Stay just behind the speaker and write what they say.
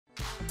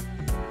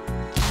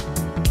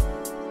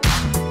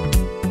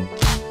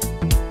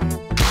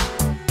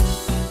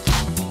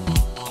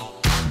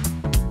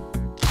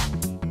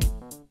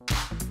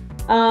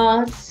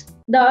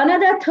The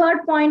another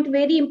third point,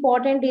 very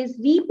important, is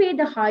repay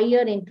the higher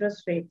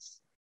interest rates.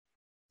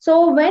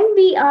 So when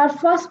our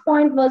first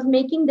point was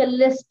making the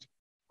list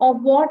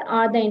of what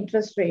are the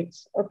interest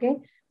rates, okay?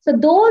 So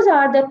those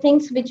are the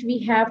things which we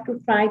have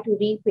to try to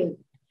repay.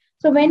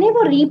 So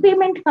whenever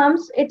repayment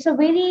comes, it's a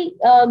very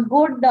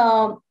good,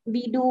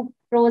 we do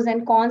pros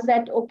and cons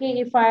that, okay,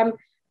 if I'm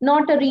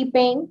not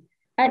repaying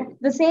at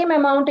the same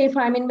amount, if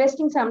I'm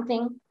investing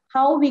something,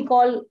 how we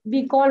call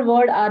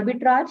word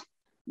arbitrage.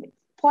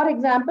 For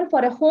example, for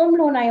a home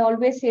loan, I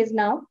always says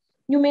now,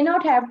 you may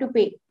not have to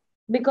pay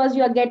because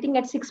you are getting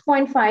at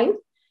 6.5,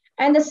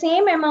 and the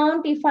same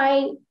amount if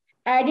I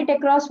add it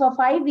across for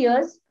 5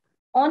 years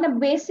on a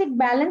basic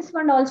balance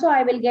fund also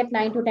I will get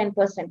 9 to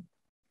 10%.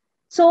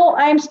 So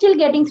I'm still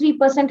getting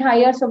 3%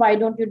 higher. So why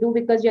don't you do?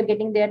 Because you're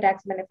getting their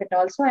tax benefit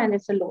also, and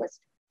it's the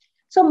lowest.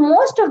 So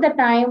most of the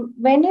time,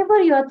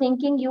 whenever you're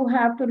thinking, you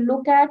have to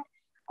look at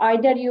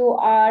either you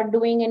are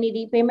doing any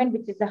repayment,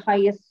 which is the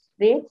highest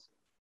rates.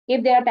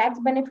 If there are tax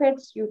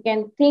benefits, you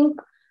can think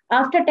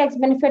after tax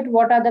benefit,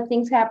 what are the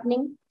things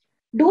happening?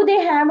 Do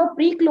they have a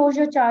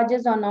pre-closure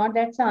charges or not?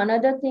 That's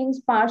another things,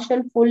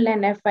 partial, full,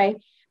 and FI.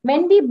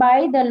 When we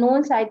buy the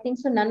loans, I think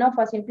so none of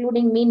us,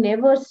 including me,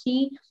 never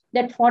see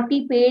that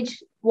 40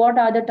 page, what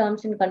are the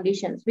terms and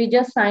conditions. We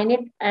just sign it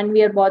and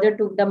we are bothered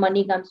to the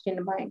money comes in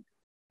the bank.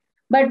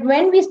 But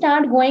when we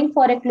start going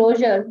for a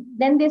closure,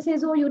 then they say,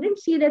 oh, you didn't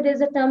see that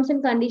there's a terms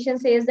and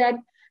conditions says that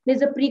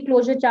there's a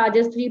pre-closure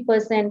charges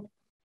 3%,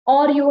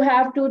 or you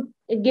have to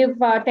give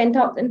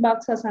 10,000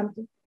 bucks or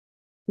something.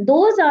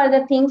 Those are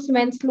the things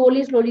when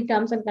slowly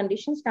terms and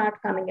conditions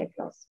start coming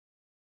across.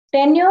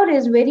 Tenure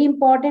is very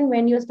important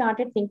when you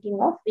started thinking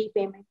of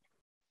repayment.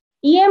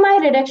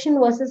 EMI reduction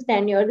versus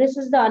tenure. This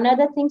is the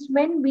another things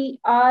when we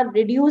are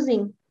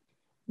reducing,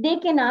 they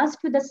can ask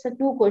you the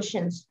two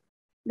questions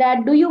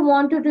that do you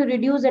want to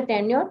reduce the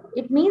tenure?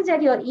 It means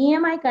that your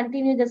EMI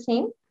continue the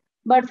same,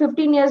 but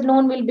 15 years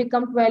loan will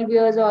become 12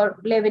 years or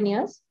 11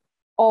 years,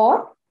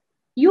 or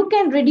you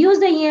can reduce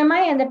the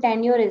EMI and the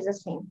tenure is the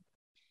same.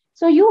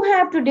 So you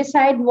have to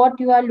decide what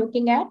you are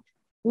looking at.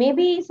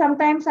 Maybe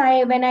sometimes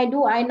I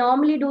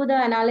normally do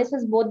the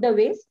analysis both the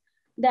ways,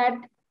 that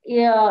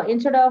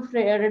instead of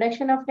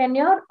reduction of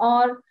tenure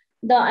or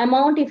the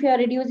amount, if you are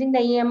reducing the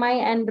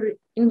EMI and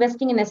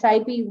investing in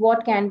SIP,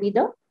 what can be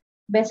the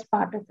best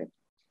part of it?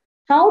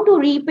 How to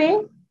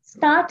repay?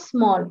 Start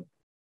small.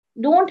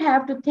 Don't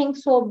have to think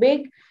so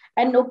big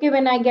and okay,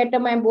 when I get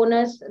my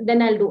bonus,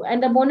 then I'll do.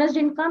 And the bonus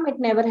didn't come, it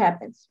never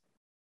happens.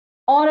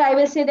 Or I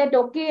will say that,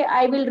 okay,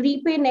 I will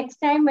repay next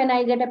time when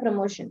I get a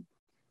promotion.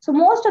 So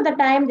most of the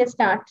time they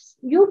start.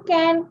 You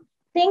can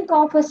think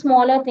of a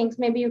smaller things.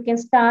 Maybe you can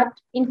start,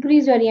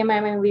 increase your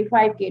EMI, maybe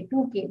 5K,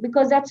 2K,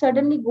 because that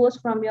certainly goes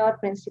from your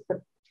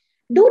principal.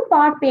 Do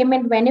part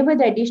payment whenever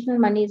the additional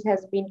monies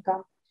has been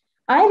come.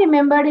 I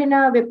remembered in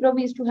a Wipro,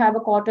 we used to have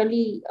a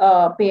quarterly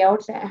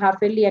payouts, half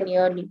yearly and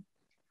yearly.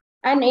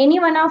 And any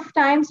one of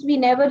times we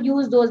never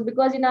use those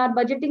because in our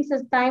budgeting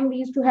time, we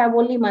used to have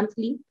only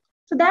monthly.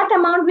 So that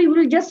amount we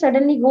will just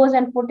suddenly goes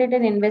and put it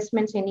in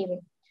investments anyway.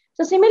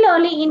 So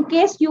similarly, in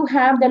case you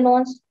have the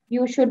loans,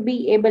 you should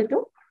be able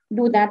to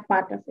do that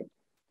part of it.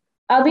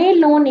 Away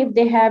loan, if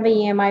they have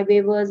EMI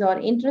waivers or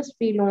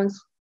interest-free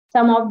loans,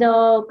 some of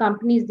the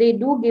companies, they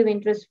do give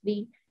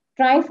interest-free.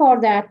 Try for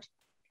that.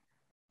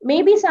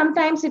 Maybe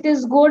sometimes it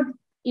is good,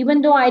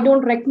 even though I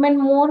don't recommend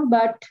more,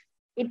 but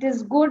it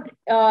is good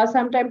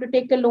sometimes to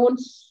take a loan,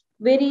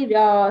 very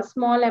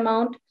small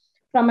amount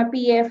from a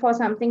PF or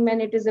something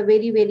when it is a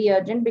very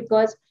urgent,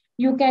 because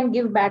you can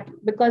give back,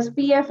 because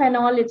PF and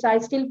all, I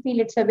still feel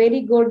it's a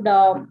very good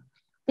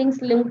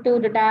things linked to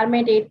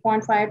retirement,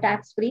 8.5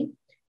 tax free,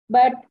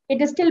 but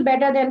it is still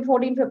better than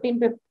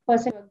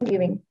 14-15%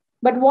 giving.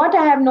 But what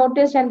I have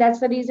noticed, and that's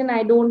the reason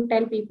I don't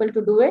tell people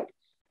to do it,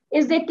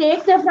 is they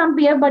take them from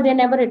PF, but they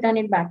never return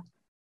it back.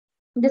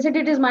 They said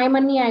it is my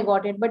money, I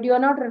got it, but you're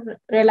not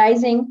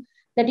realizing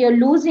that you're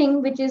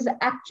losing, which is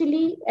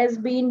actually has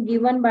been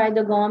given by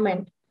the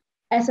government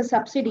as a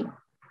subsidy.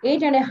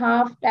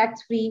 8.5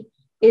 tax free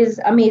is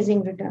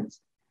amazing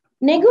returns.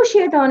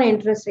 Negotiate on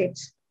interest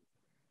rates.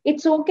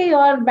 It's okay,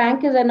 your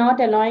bank is not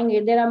allowing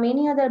it. There are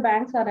many other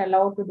banks are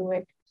allowed to do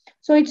it.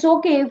 So it's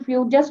okay if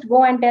you just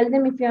go and tell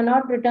them, if you're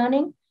not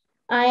returning,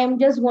 I am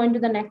just going to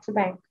the next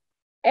bank.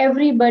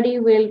 Everybody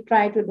will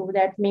try to do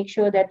that. Make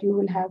sure that you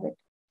will have it.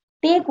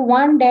 Take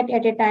one debt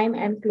at a time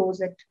and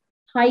close it.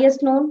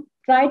 Highest loan,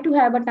 try to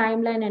have a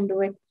timeline and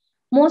do it.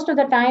 Most of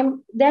the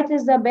time, that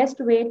is the best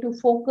way to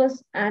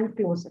focus and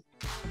close it.